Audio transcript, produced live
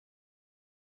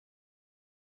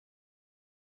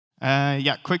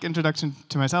Yeah, quick introduction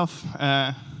to myself.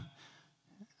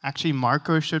 Actually,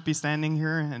 Marco should be standing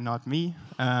here and not me.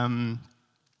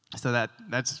 So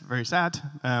that's very sad.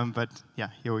 But yeah,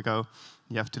 here we go.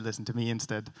 You have to listen to me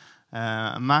instead.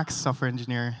 I'm Max, software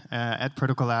engineer at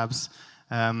Protocol Labs,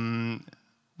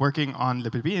 working on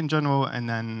libp2p in general, and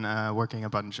then working a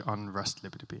bunch on Rust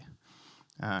libp2p.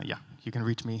 Yeah, you can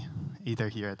reach me either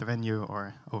here at the venue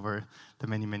or over the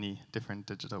many, many different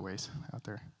digital ways out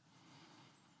there.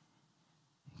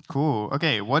 Cool.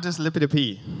 OK, what is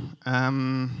libp2p?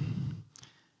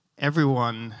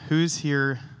 Everyone who's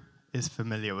here is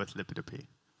familiar with libp2p.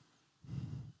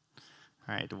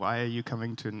 All right, why are you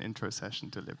coming to an intro session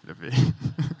to libp2p?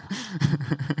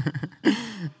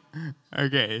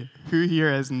 OK, who here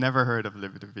has never heard of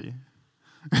libp2p?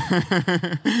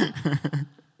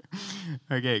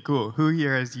 OK, cool. Who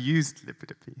here has used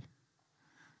libp2p?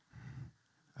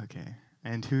 OK,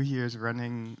 and who here is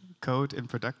running code in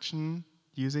production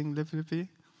using libp2p?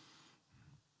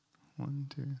 1,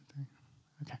 2, 3.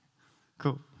 OK,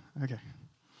 cool. OK.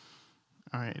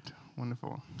 All right,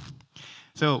 wonderful.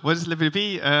 So what is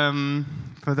libp2p?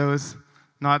 For those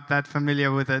not that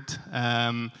familiar with it,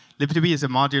 libp2p is a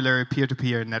modular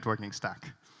peer-to-peer networking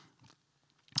stack.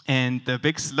 And the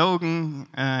big slogan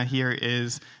here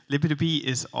is libp2p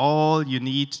is all you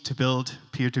need to build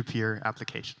peer-to-peer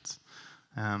applications.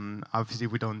 Obviously,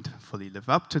 we don't fully live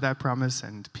up to that promise,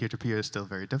 and peer-to-peer is still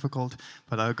very difficult.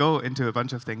 But I'll go into a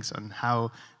bunch of things on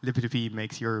how libp2p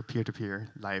makes your peer-to-peer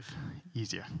life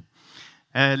easier.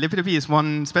 libp2p is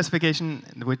one specification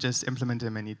which is implemented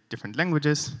in many different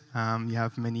languages. You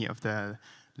have many of the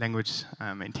language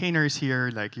maintainers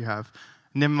here, like you have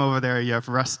Nim over there, you have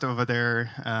Rust over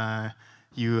there,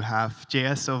 you have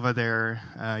JS over there,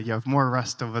 you have more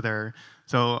Rust over there.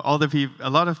 So a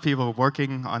lot of people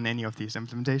working on any of these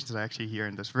implementations are actually here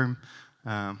in this room.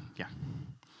 Yeah.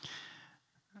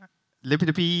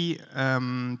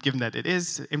 libp2p, given that it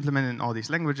is implemented in all these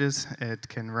languages, it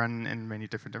can run in many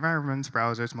different environments: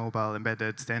 browsers, mobile,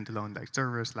 embedded, standalone, like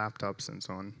servers, laptops, and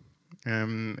so on.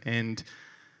 And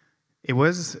it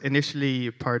was initially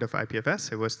part of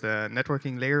IPFS. It was the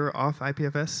networking layer of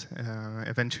IPFS,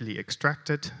 eventually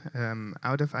extracted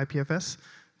out of IPFS.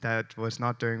 That was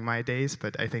not during my days,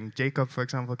 but I think Jacob, for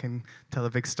example, can tell a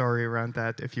big story around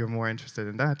that if you're more interested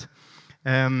in that.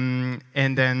 And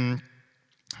then,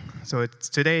 so it's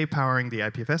today powering the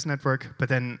IPFS network, but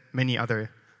then many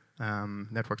other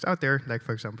networks out there, like,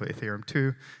 for example, Ethereum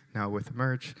 2, now with the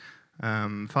merge,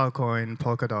 Filecoin,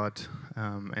 Polkadot,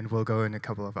 and we'll go in a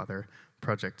couple of other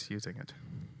projects using it.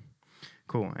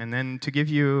 Cool. And then to give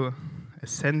you a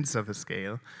sense of a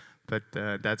scale, but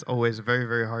that's always very,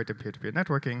 very hard in peer-to-peer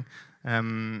networking,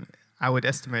 I would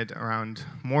estimate around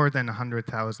more than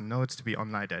 100,000 nodes to be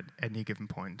online at any given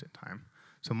point in time.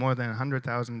 So more than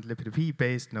 100,000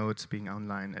 libp2p-based nodes being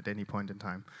online at any point in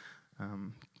time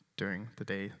during the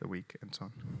day, the week, and so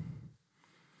on.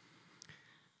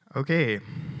 OK,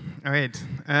 all right.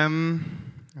 I'm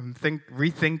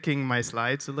rethinking my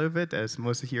slides a little bit, as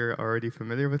most of you are already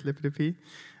familiar with libp2p.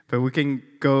 But we can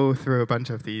go through a bunch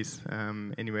of these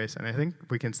anyways, and I think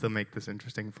we can still make this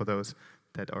interesting for those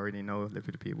that already know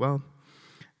libp2p well.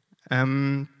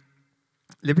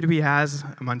 libp2p has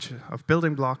a bunch of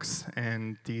building blocks,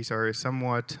 and these are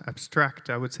somewhat abstract,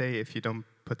 I would say, if you don't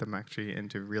put them actually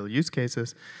into real use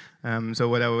cases. So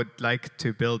what I would like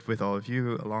to build with all of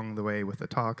you along the way with the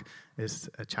talk is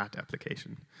a chat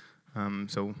application.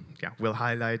 So yeah, we'll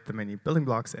highlight the many building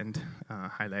blocks and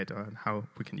highlight on how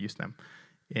we can use them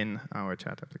in our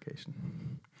chat application.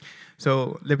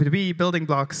 So libp2p building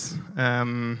blocks,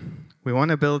 we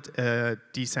want to build a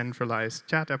decentralized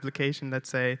chat application, let's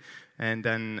say, and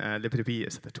then libp2p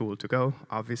is the tool to go,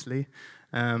 obviously.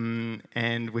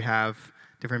 And we have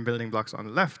different building blocks on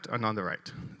the left and on the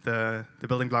right. The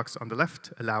building blocks on the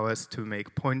left allow us to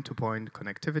make point-to-point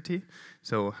connectivity.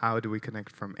 So how do we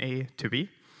connect from A to B?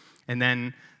 And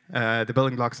then the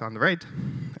building blocks on the right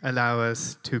allow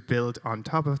us to build on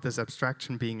top of this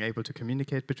abstraction, being able to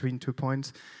communicate between 2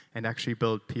 points, and actually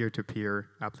build peer-to-peer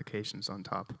applications on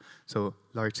top. So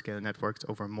large-scale networks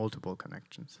over multiple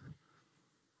connections.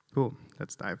 Cool,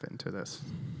 let's dive into this.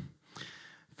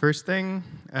 First thing,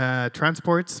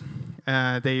 transports.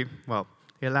 They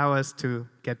allow us to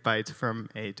get bytes from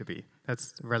A to B.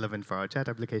 That's relevant for our chat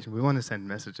application. We want to send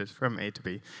messages from A to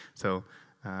B. So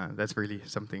that's really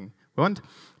something we want.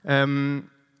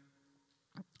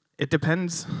 It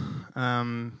depends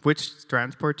which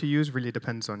transport to use. Really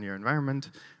depends on your environment,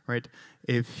 right?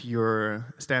 If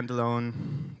you're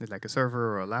standalone, like a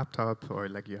server or a laptop, or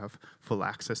like you have full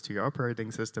access to your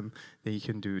operating system, then you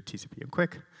can do TCP and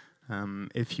QUIC.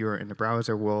 If you're in the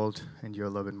browser world and you're a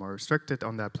little bit more restricted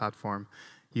on that platform,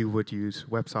 you would use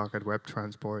WebSocket,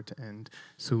 WebTransport, and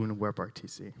soon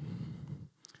WebRTC.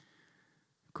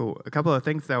 Cool. A couple of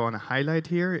things that I want to highlight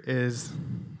here is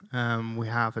we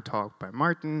have a talk by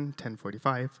Martin,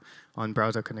 10:45, on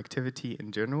browser connectivity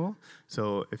in general.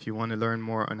 So if you want to learn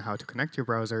more on how to connect your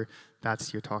browser,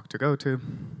 that's your talk to go to.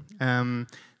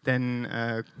 Then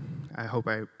I hope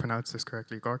I pronounced this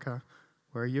correctly, Gorka.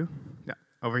 Where are you? Yeah,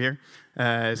 over here.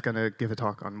 Is going to give a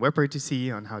talk on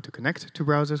WebRTC, on how to connect two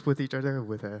browsers with each other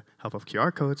with the help of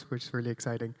QR codes, which is really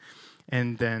exciting.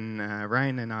 And then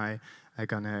Ryan and I are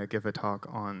going to give a talk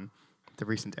on the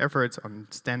recent efforts on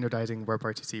standardizing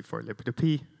WebRTC for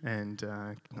libp2p, and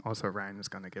also Ryan is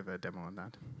going to give a demo on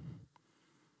that.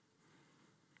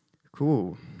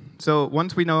 Cool. So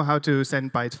once we know how to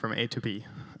send bytes from A to B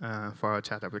for our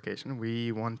chat application,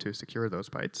 we want to secure those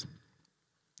bytes.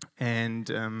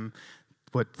 And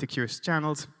what secures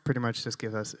channels pretty much just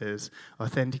give us is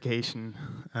authentication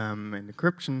and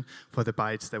encryption for the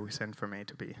bytes that we send from A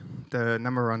to B. The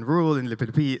number one rule in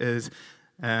libp2p is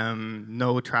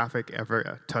no traffic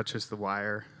ever touches the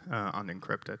wire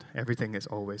unencrypted. Everything is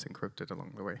always encrypted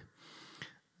along the way.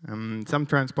 Some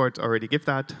transports already give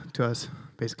that to us,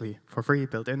 basically for free,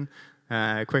 built in.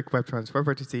 Quick web transfer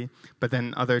WebRTC, but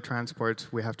then other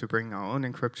transports, we have to bring our own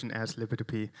encryption as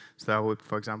libp2p. So that would,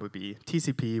 for example, be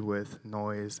TCP with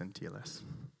noise and TLS.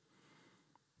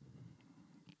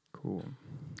 Cool.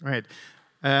 All right.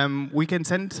 We can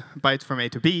send bytes from A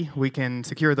to B. We can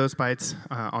secure those bytes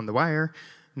on the wire.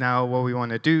 Now, what we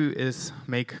want to do is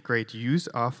make great use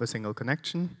of a single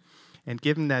connection. And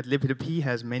given that libp2p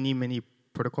has many, many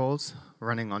protocols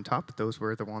running on top, those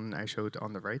were the one I showed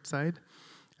on the right side,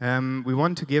 we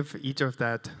want to give each of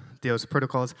those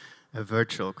protocols a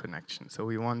virtual connection. So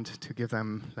we want to give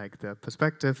them like the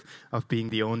perspective of being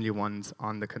the only ones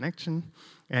on the connection.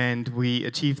 And we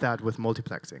achieve that with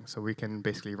multiplexing. So we can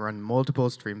basically run multiple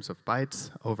streams of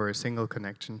bytes over a single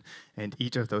connection, and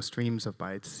each of those streams of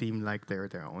bytes seem like they're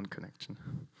their own connection.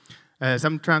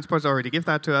 Some transports already give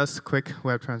that to us, quick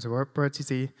web transfer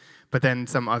WebRTC, but then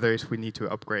some others we need to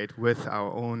upgrade with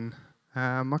our own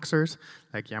muxers,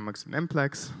 like Yamux and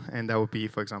Mplex, and that would be,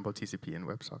 for example, TCP and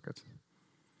WebSocket.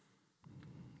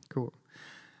 Cool.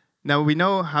 Now we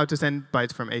know how to send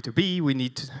bytes from A to B. We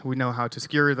know how to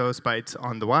secure those bytes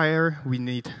on the wire. We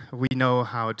know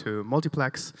how to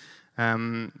multiplex.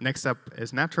 Next up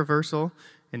is NAT traversal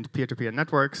in peer-to-peer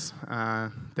networks.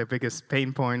 The biggest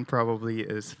pain point probably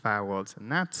is firewalls and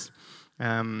NATs.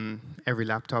 Every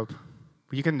laptop,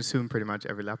 you can assume pretty much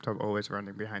every laptop always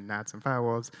running behind NATs and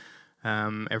firewalls.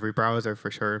 Every browser for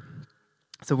sure.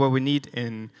 So what we need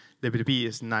in libp2p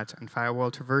is NAT and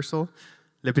firewall traversal.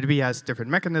 libp2p has different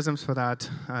mechanisms for that.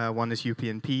 One is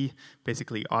UPnP,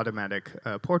 basically automatic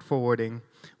port forwarding.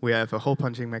 We have a hole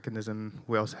punching mechanism.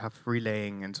 We also have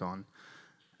relaying and so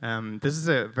on. This is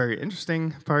a very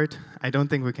interesting part. I don't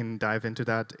think we can dive into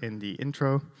that in the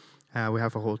intro. We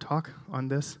have a whole talk on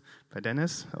this by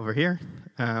Dennis over here.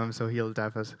 So he'll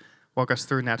walk us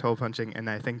through NAT hole punching, and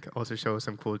I think also show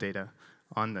some cool data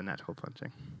on the NAT hole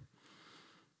punching.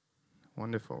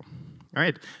 Wonderful. All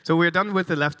right, so we're done with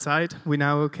the left side. We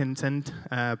now can send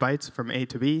bytes from A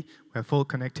to B. We have full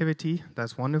connectivity.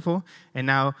 That's wonderful. And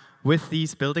now with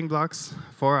these building blocks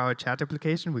for our chat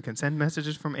application, we can send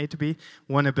messages from A to B.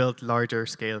 We want to build larger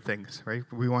scale things, right?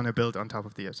 We want to build on top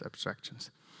of these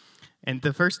abstractions. And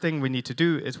the first thing we need to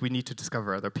do is we need to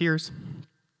discover other peers.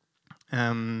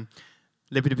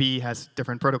 libp2p has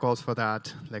different protocols for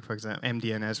that, like for example,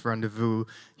 MDNS, Rendezvous.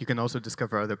 You can also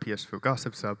discover other peers through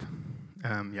GossipSub.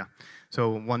 Yeah. So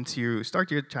once you start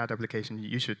your chat application,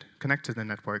 you should connect to the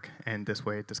network, and this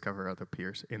way discover other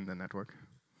peers in the network.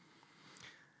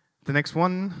 The next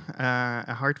one,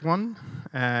 a hard one,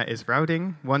 is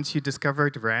routing. Once you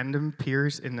discovered random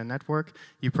peers in the network,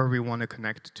 you probably want to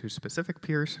connect to specific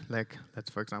peers. Like,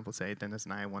 let's for example say Dennis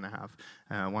and I want to have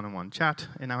one-on-one chat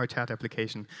in our chat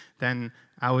application. Then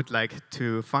I would like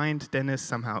to find Dennis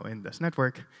somehow in this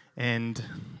network. And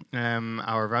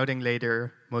our routing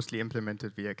layer, mostly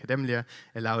implemented via Kademlia,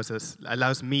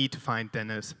 allows me to find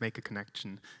Dennis, make a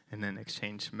connection, and then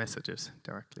exchange messages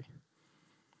directly.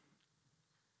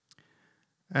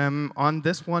 On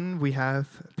this one, we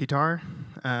have Pitar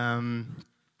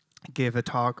gave a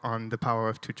talk on the power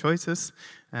of two choices,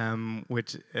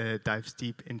 which dives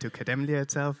deep into Kademlia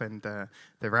itself and the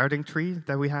routing tree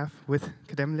that we have with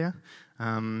Kademlia.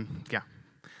 Yeah.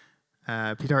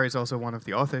 Pitar is also one of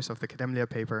the authors of the Kademlia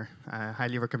paper. I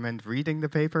highly recommend reading the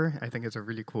paper. I think it's a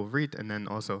really cool read, and then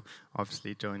also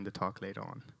obviously join the talk later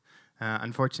on.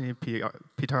 Unfortunately,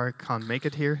 Pitar can't make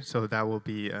it here, so that will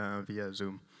be via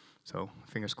Zoom. So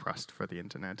fingers crossed for the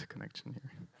internet connection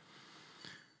here.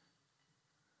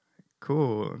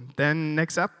 Cool. Then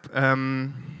next up,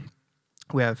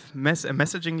 we have a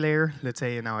messaging layer. Let's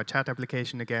say in our chat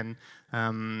application again,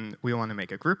 we want to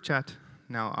make a group chat.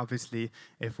 Now, obviously,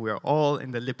 if we're all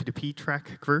in the libp2p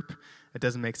track group, it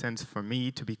doesn't make sense for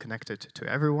me to be connected to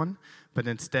everyone. But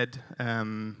instead,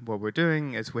 what we're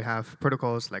doing is we have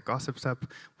protocols like GossipSub,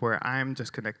 where I'm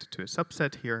just connected to a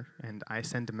subset here, and I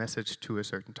send a message to a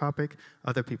certain topic.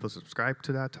 Other people subscribe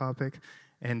to that topic.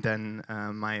 And then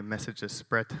my message is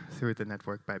spread through the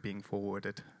network by being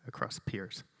forwarded across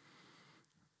peers.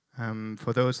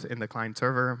 For those in the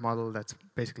client-server model, that's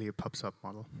basically a pub/sub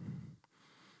model.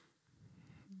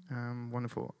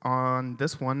 Wonderful. On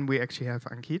this one, we actually have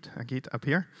Ankit up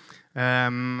here,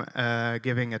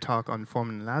 giving a talk on form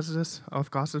analysis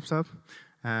of GossipSub.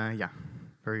 Yeah,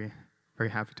 very, very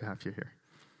happy to have you here.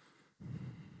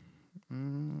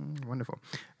 Wonderful.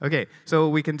 OK, so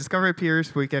we can discover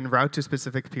peers. We can route to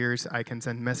specific peers. I can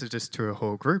send messages to a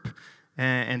whole group.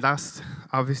 And last,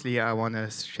 obviously, I want to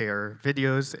share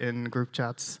videos in group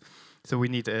chats. So we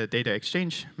need a data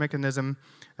exchange mechanism.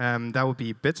 That would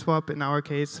be bitswap in our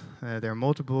case. There are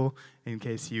multiple. In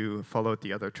case you followed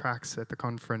the other tracks at the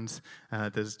conference,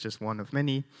 this is just one of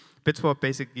many. Bitswap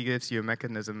basically gives you a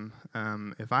mechanism.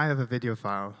 If I have a video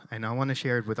file and I want to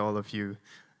share it with all of you,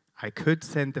 I could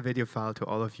send the video file to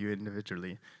all of you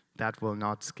individually. That will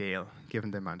not scale, given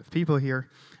the amount of people here.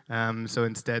 So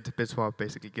instead, Bitswap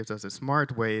basically gives us a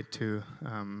smart way to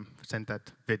send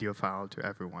that video file to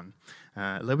everyone.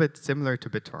 A little bit similar to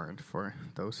BitTorrent for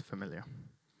those familiar.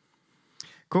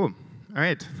 Cool. All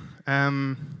right.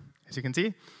 As you can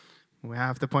see, we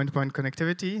have the point-to-point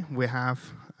connectivity. We have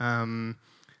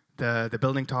the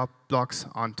building top blocks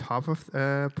on top of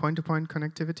point-to-point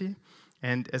connectivity.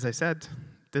 And as I said,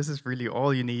 this is really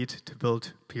all you need to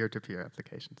build peer-to-peer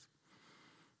applications.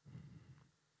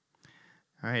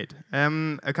 All right.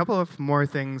 A couple of more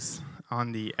things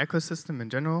on the ecosystem in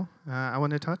general I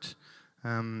want to touch.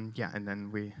 Yeah, and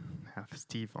then we have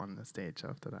Steve on the stage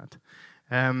after that.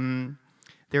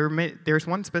 There's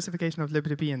one specification of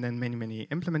libp2p and then many, many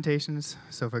implementations.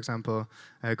 So for example,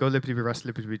 Go libp2p, Rust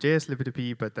libp2p, JS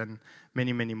libp2p, but then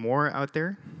many, many more out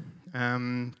there.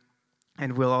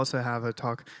 And we'll also have a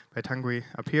talk by Tanguy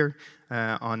up here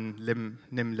on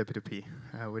nim libp2p,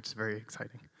 which is very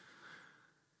exciting.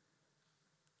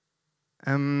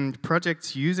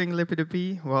 Projects using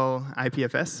libp2p, well,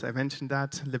 IPFS, I mentioned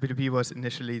that. libp2p was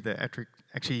initially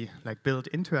actually like built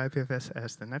into IPFS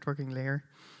as the networking layer.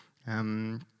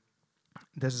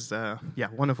 This is a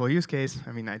wonderful use case.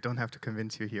 I mean, I don't have to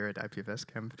convince you here at IPFS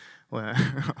Camp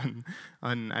on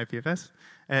IPFS.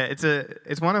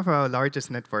 It's one of our largest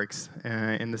networks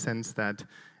in the sense that,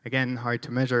 again, hard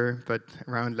to measure, but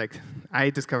around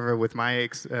I discover with my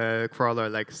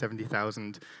crawler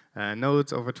 70,000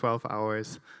 nodes over 12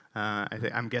 hours.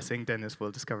 I'm guessing Dennis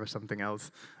will discover something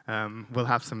else. We'll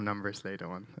have some numbers later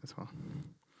on as well.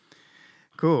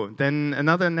 Cool. Then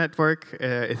another network,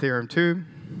 Ethereum 2.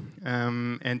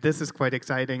 And this is quite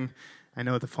exciting. I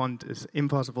know the font is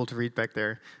impossible to read back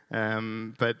there.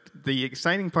 But the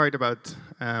exciting part about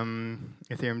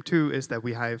Ethereum 2 is that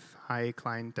we have high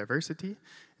client diversity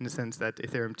in the sense that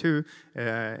Ethereum 2,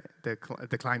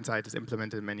 the client side is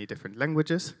implemented in many different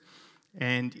languages.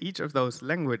 And each of those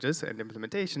languages and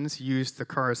implementations use the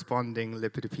corresponding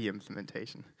libp2p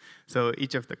implementation. So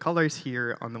each of the colors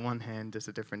here, on the one hand, is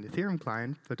a different Ethereum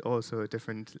client, but also a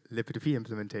different libp2p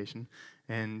implementation.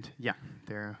 And yeah,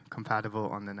 they're compatible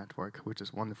on the network, which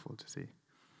is wonderful to see.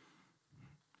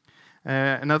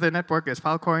 Another network is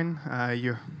Filecoin.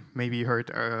 You maybe heard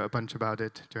a bunch about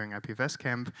it during IPFS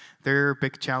Camp. Their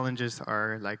big challenges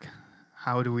are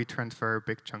how do we transfer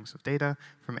big chunks of data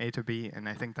from A to B? And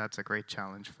I think that's a great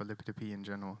challenge for libp2p in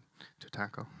general to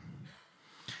tackle.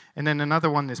 And then another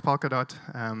one is Polkadot,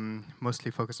 mostly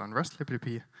focused on Rust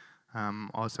libp2p,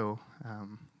 also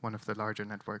one of the larger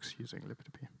networks using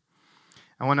libp2p.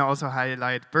 I want to also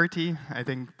highlight Bertie. I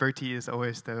think Bertie is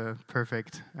always the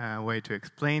perfect way to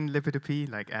explain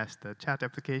libp2p, as the chat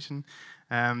application.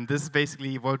 This is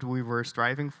basically what we were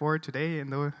striving for today in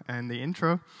the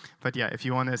intro. But yeah, if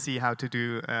you want to see how to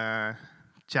do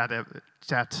chat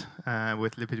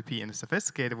with libp2p in a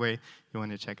sophisticated way, you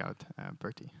want to check out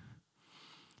Bertie.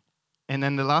 And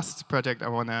then the last project I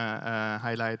want to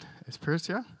highlight is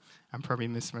Persia. I'm probably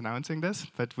mispronouncing this,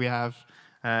 but we have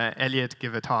Elliot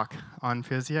give a talk on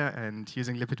Persia and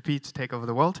using libp2p to take over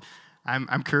the world.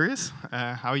 I'm curious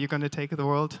how you're going to take over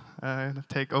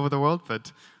the world,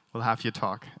 but we'll have you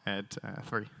talk at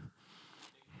 3.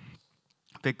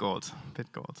 Big goals,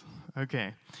 big goals.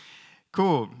 Okay,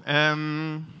 cool.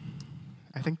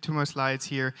 I think 2 more slides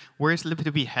here. Where is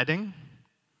libp2p heading?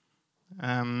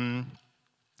 A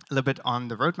little bit on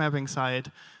the road mapping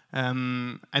side.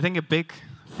 I think a big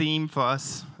theme for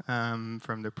us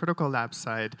from the Protocol Lab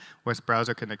side was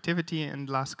browser connectivity in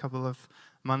the last couple of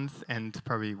months, and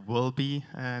probably will be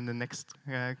in the next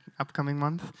upcoming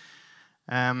month.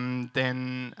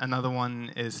 Then another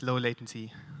one is low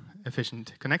latency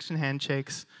efficient connection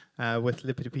handshakes with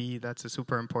libp2p. That's a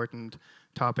super important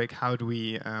topic. How do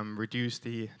we reduce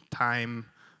the time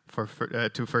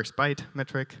to first byte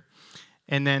metric?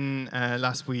 And then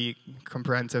last week,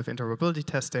 comprehensive interoperability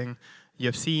testing.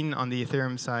 You've seen on the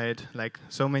Ethereum side, like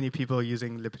so many people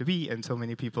using libp2p and so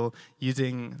many people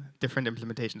using different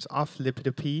implementations of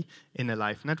libp2p in a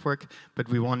live network, but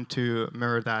we want to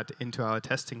mirror that into our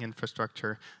testing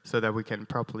infrastructure so that we can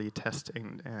properly test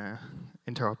in,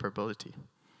 interoperability.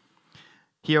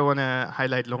 Here I want to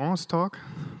highlight Laurent's talk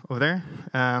over there.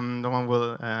 Laurent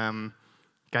will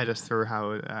guide us through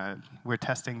how we're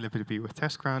testing libp2p with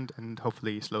TestGround and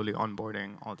hopefully slowly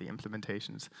onboarding all the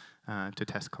implementations to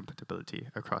test compatibility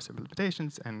across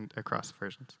implementations and across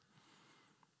versions.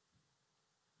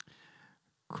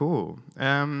 Cool.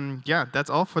 Yeah, that's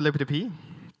all for libp2p.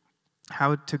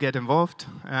 How to get involved?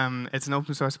 It's an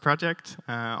open source project.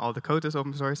 All the code is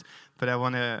open source. But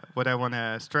what I want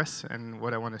to stress and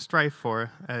what I want to strive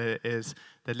for is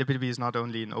that libp2p is not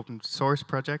only an open source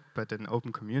project, but an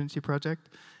open community project,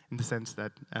 in the sense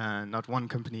that not one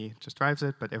company just drives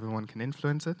it, but everyone can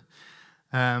influence it.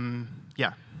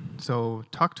 Yeah, so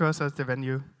talk to us at the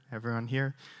venue, everyone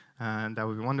here. And that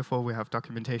would be wonderful. We have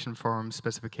documentation forums,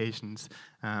 specifications.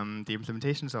 The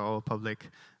implementations are all public.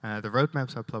 The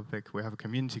roadmaps are public. We have a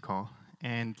community call.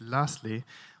 And lastly,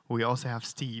 we also have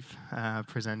Steve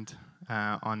present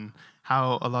on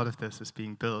how a lot of this is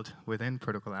being built within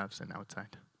Protocol Labs and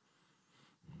outside.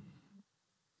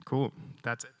 Cool.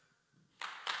 That's it.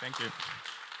 Thank you.